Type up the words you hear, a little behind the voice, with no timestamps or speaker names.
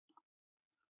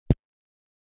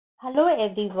Hello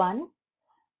everyone,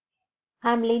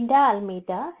 I'm Linda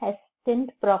Almeida, Assistant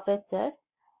Professor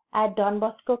at Don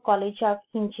Bosco College of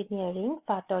Engineering,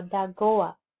 Fatorda,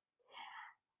 Goa.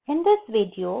 In this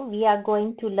video, we are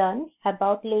going to learn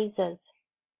about lasers.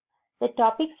 The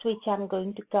topics which I'm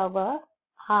going to cover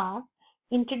are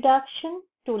Introduction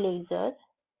to lasers,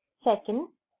 second,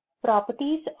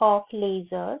 Properties of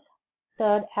lasers,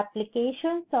 third,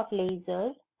 Applications of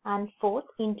lasers, and fourth,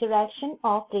 Interaction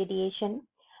of radiation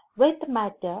with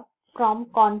matter from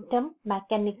quantum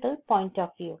mechanical point of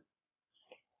view.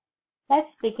 Let's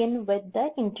begin with the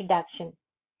introduction.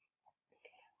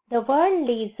 The word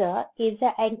laser is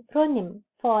an acronym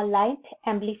for light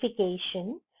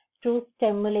amplification through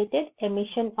stimulated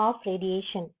emission of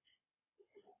radiation.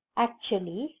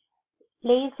 Actually,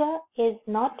 laser is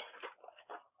not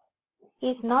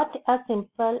a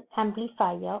simple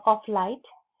amplifier of light,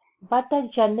 but a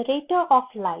generator of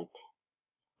light.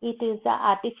 It is an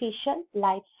artificial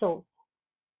light source.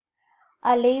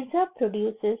 A laser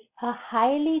produces a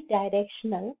highly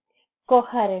directional,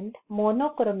 coherent,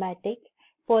 monochromatic,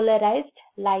 polarized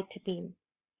light beam.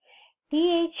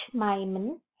 T.H.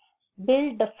 Myman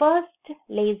built the first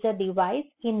laser device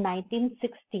in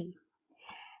 1960.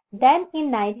 Then in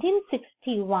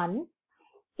 1961,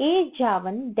 A.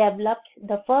 Javan developed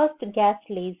the first gas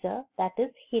laser, that is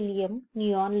helium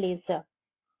neon laser.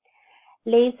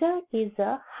 Laser is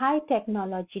a high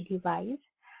technology device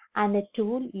and a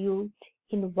tool used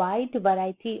in wide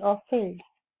variety of fields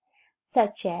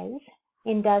such as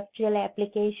industrial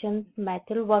applications,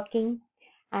 metalworking,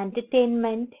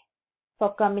 entertainment,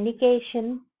 for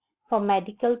communication, for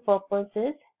medical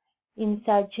purposes, in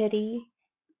surgery,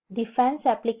 defense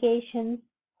applications,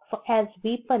 as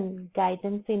weapon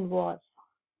guidance in wars.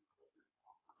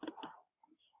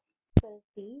 We'll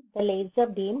see the laser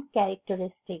beam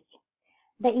characteristics.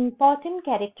 The important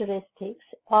characteristics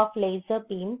of laser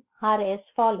beam are as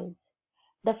follows.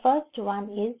 The first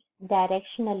one is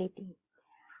directionality.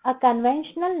 A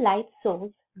conventional light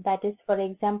source, that is for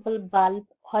example bulb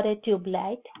or a tube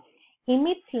light,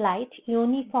 emits light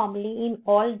uniformly in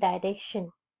all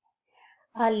directions.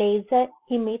 A laser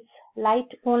emits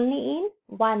light only in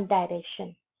one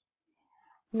direction.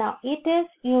 Now it is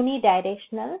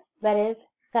unidirectional, whereas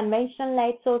conventional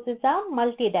light sources are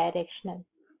multidirectional.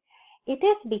 It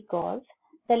is because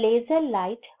the laser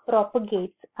light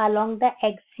propagates along the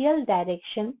axial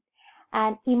direction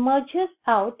and emerges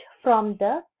out from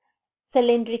the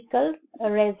cylindrical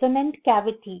resonant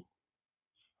cavity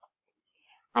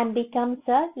and becomes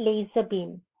a laser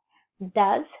beam.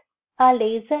 Thus, a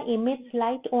laser emits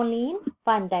light only in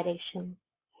one direction.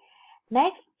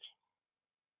 Next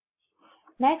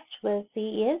we'll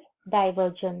see is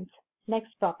divergence.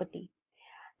 Next property.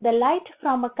 The light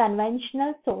from a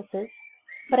conventional sources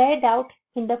spread out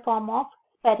in the form of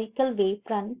spherical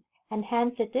wavefronts and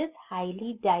hence it is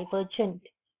highly divergent.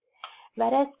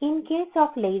 Whereas in case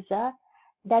of laser,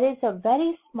 there is a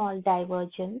very small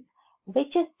divergence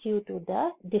which is due to the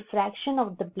diffraction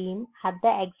of the beam at the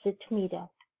exit mirror.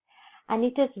 And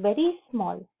it is very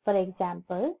small. For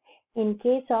example, in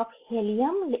case of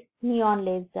helium neon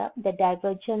laser, the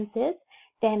divergence is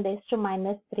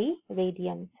 10⁻³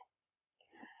 radians.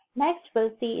 Next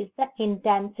we'll see is the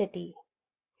intensity.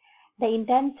 The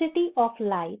intensity of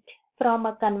light from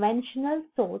a conventional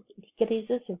source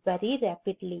decreases very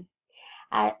rapidly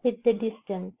with the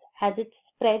distance as it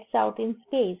spreads out in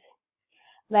space,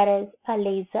 whereas a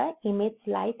laser emits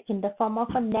light in the form of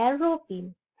a narrow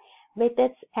beam with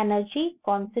its energy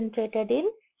concentrated in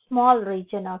small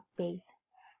region of space.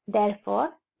 Therefore,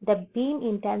 the beam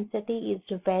intensity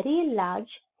is very large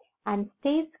and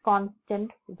stays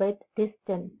constant with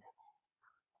distance.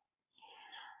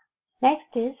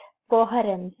 Next is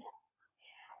coherence.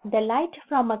 The light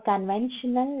from a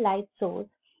conventional light source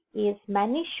is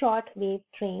many short wave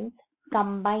trains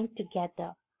combined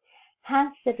together.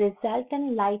 Hence, the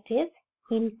resultant light is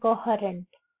incoherent.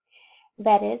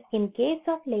 Whereas in case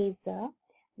of laser,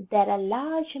 there are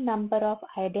large number of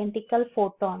identical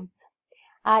photons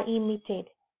are emitted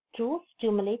through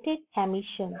stimulated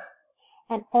emission.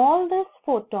 And all these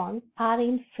photons are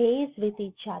in phase with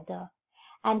each other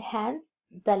and hence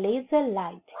the laser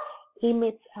light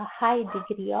emits a high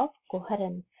degree of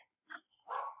coherence.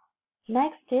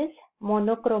 Next is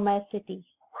monochromacity.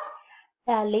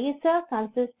 A laser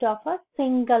consists of a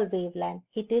single wavelength.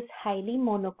 It is highly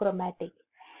monochromatic.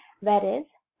 Whereas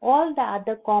all the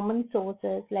other common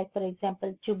sources like for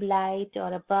example tube light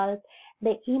or a bulb,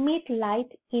 they emit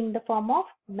light in the form of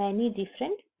many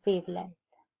different wavelengths.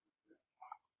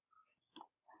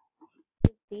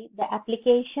 See the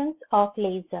applications of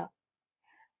laser.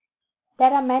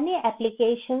 There are many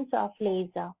applications of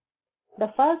laser.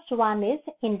 The first one is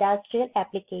industrial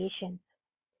applications.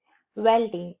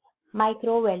 Welding,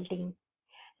 micro welding.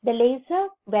 The laser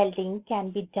welding can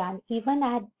be done even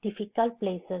at difficult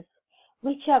places,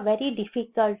 which are very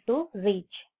difficult to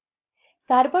reach.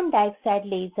 Carbon dioxide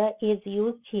laser is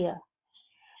used here.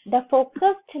 The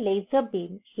focused laser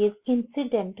beam is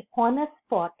incident on a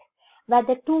spot where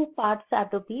the two parts are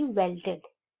to be welded.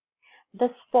 The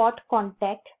spot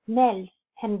contact melts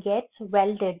and gets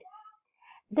welded.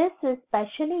 This is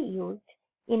specially used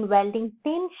in welding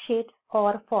tin sheets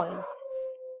or foils.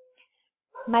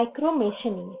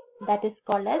 Micromachining, that is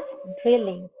called as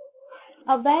drilling.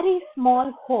 A very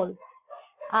small hole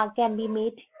can be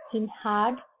made in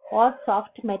hard or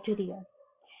soft material.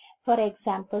 For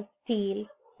example, steel,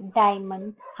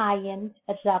 diamond, iron,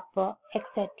 rubber,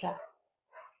 etc.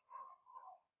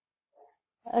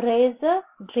 Laser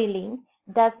drilling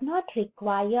does not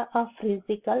require a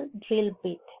physical drill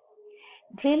bit.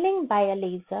 Drilling by a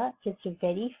laser is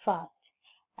very fast,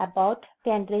 about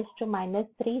 10 raised to minus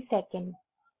 3 seconds.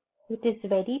 It is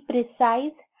very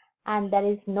precise and there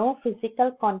is no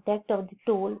physical contact of the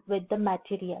tool with the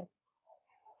material.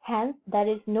 Hence, there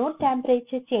is no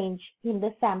temperature change in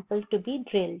the sample to be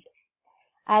drilled.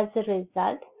 As a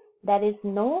result, there is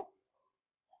no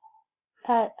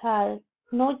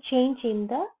change in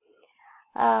the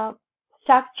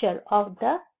structure of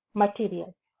the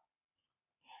material.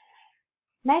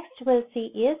 Next we'll see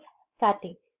is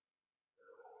cutting.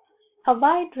 A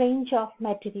wide range of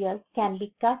materials can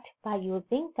be cut by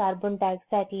using carbon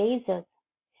dioxide lasers.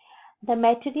 The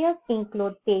materials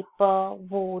include paper,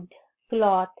 wood,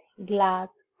 cloth, glass,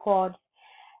 cords,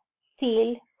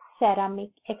 steel, ceramic,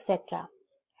 etc.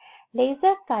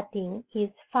 Laser cutting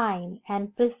is fine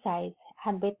and precise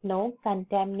and with no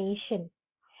contamination.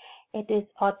 It is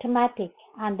automatic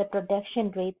and the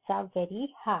production rates are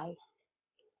very high.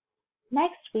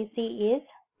 Next we see is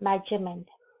measurement.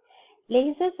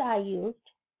 Lasers are used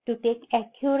to take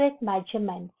accurate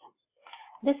measurements.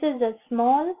 This is a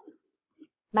small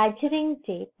measuring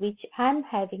tape which I am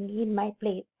having in my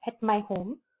place at my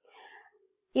home.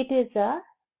 It is a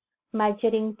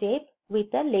measuring tape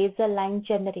with a laser line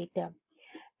generator.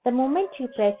 The moment you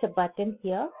press a button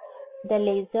here, the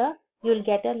laser, you'll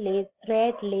get a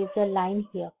red laser line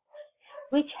here,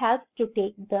 which helps to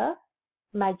take the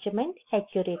measurement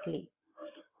accurately.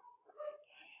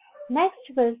 Next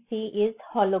we'll see is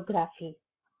holography.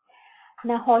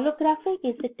 Now holography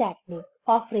is a technique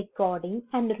of recording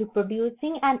and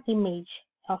reproducing an image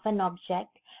of an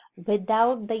object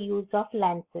without the use of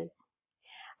lenses.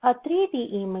 A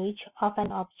 3D image of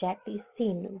an object is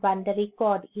seen when the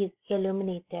record is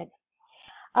illuminated.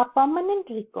 A permanent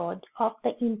record of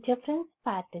the interference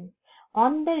pattern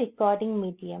on the recording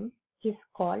medium is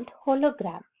called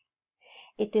hologram.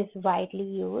 It is widely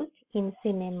used in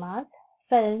cinemas,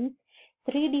 films,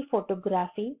 3D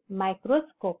photography,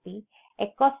 microscopy,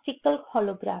 acoustical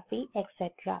holography,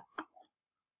 etc.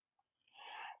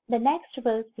 The next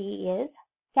we'll see is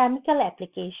chemical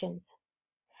applications.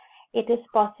 It is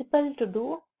possible to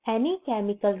do any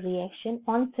chemical reaction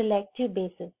on selective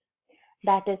basis.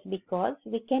 That is because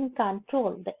we can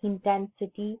control the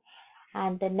intensity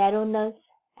and the narrowness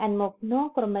and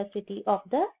monochromicity of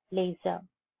the laser.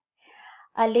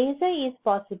 A laser is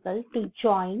possible to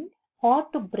join or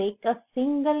to break a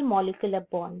single molecular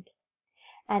bond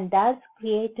and thus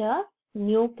create a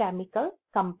new chemical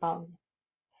compound.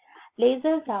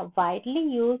 Lasers are widely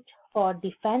used for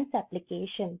defense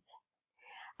applications.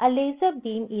 A laser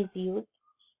beam is used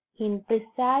in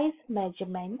precision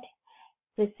measurement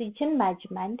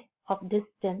of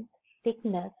distance,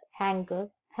 thickness, angles,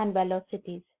 and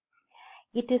velocities.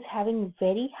 It is having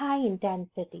very high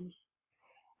intensity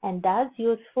and thus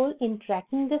useful in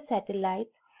tracking the satellites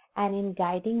and in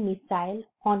guiding missiles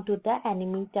onto the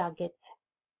enemy targets.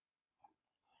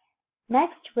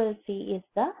 Next we'll see is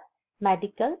the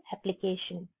medical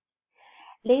application.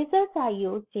 Lasers are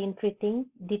used in treating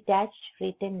detached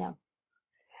retina.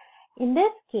 In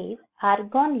this case,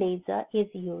 argon laser is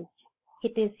used.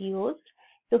 It is used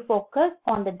to focus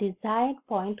on the desired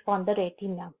point on the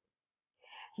retina.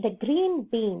 The green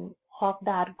beam of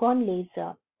the argon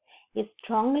laser is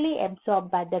strongly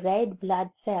absorbed by the red blood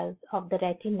cells of the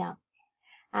retina,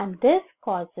 and this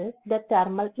causes the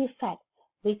thermal effects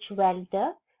which weld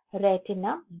the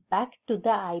retina back to the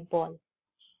eyeball.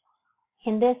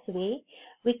 In this way,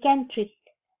 we can treat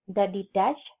the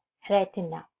detached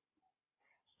retina.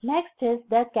 Next is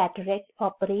the cataract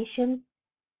operation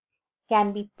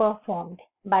can be performed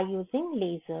by using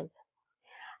lasers.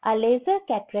 A laser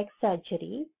cataract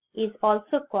surgery is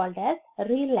also called as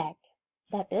RELAC,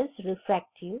 that is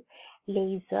refractive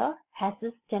laser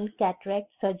assisted cataract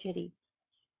surgery.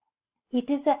 It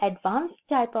is an advanced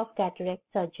type of cataract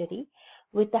surgery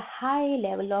with a high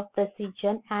level of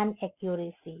precision and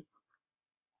accuracy.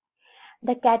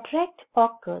 The cataract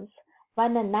occurs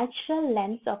when a natural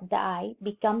lens of the eye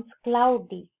becomes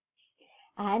cloudy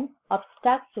and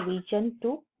obstructs vision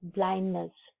to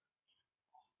blindness.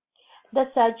 The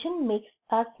surgeon makes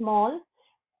a small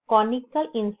conical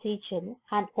incision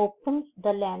and opens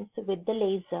the lens with the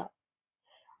laser.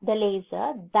 The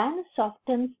laser then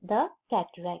softens the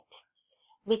cataract,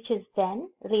 which is then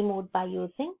removed by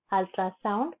using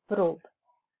ultrasound probe.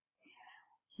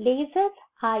 Lasers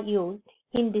are used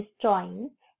in destroying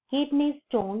kidney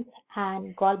stones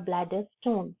and gallbladder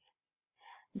stones.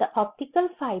 The optical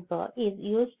fiber is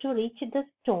used to reach the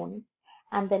stone,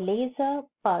 and the laser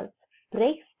pulse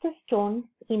breaks the stone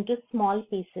into small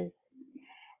pieces,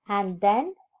 and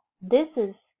then this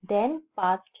is then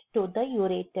passed to the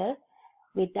ureter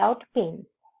without pain.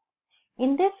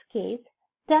 In this case,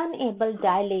 turnable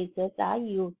dye lasers are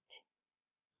used.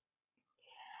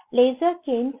 Laser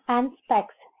canes and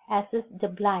specs assist the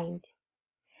blind.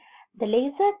 The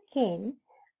laser cane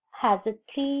has a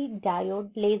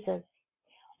 3-diode lasers,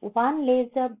 one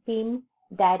laser beam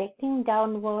directing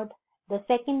downward, the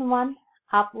second one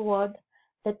upward,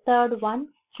 the third one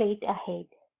straight ahead.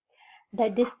 The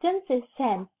distance is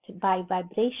sensed by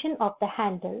vibration of the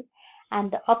handle, and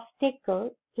the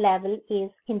obstacle level is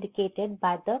indicated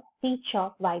by the pitch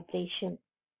of vibration.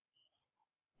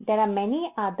 There are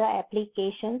many other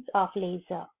applications of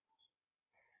laser.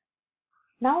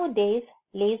 Nowadays,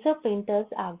 laser printers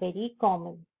are very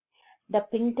common. The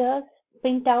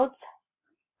printouts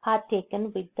are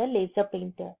taken with the laser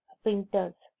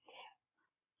printers.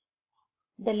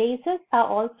 The lasers are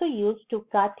also used to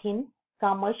cut in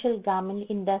commercial garment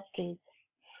industries.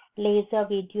 Laser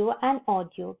video and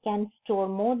audio can store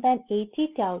more than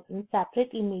 80,000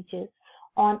 separate images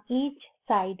on each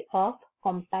side of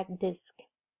compact disc.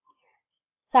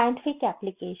 Scientific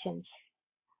applications.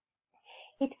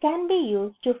 It can be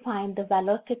used to find the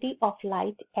velocity of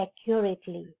light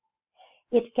accurately.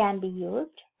 It can be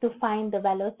used to find the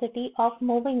velocity of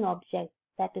moving objects,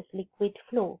 that is liquid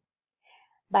flow,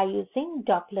 by using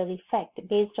Doppler effect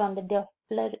based on the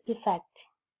Doppler effect.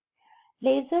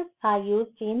 Lasers are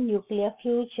used in nuclear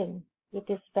fusion. It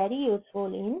is very useful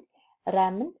in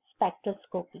Raman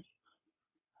spectroscopy.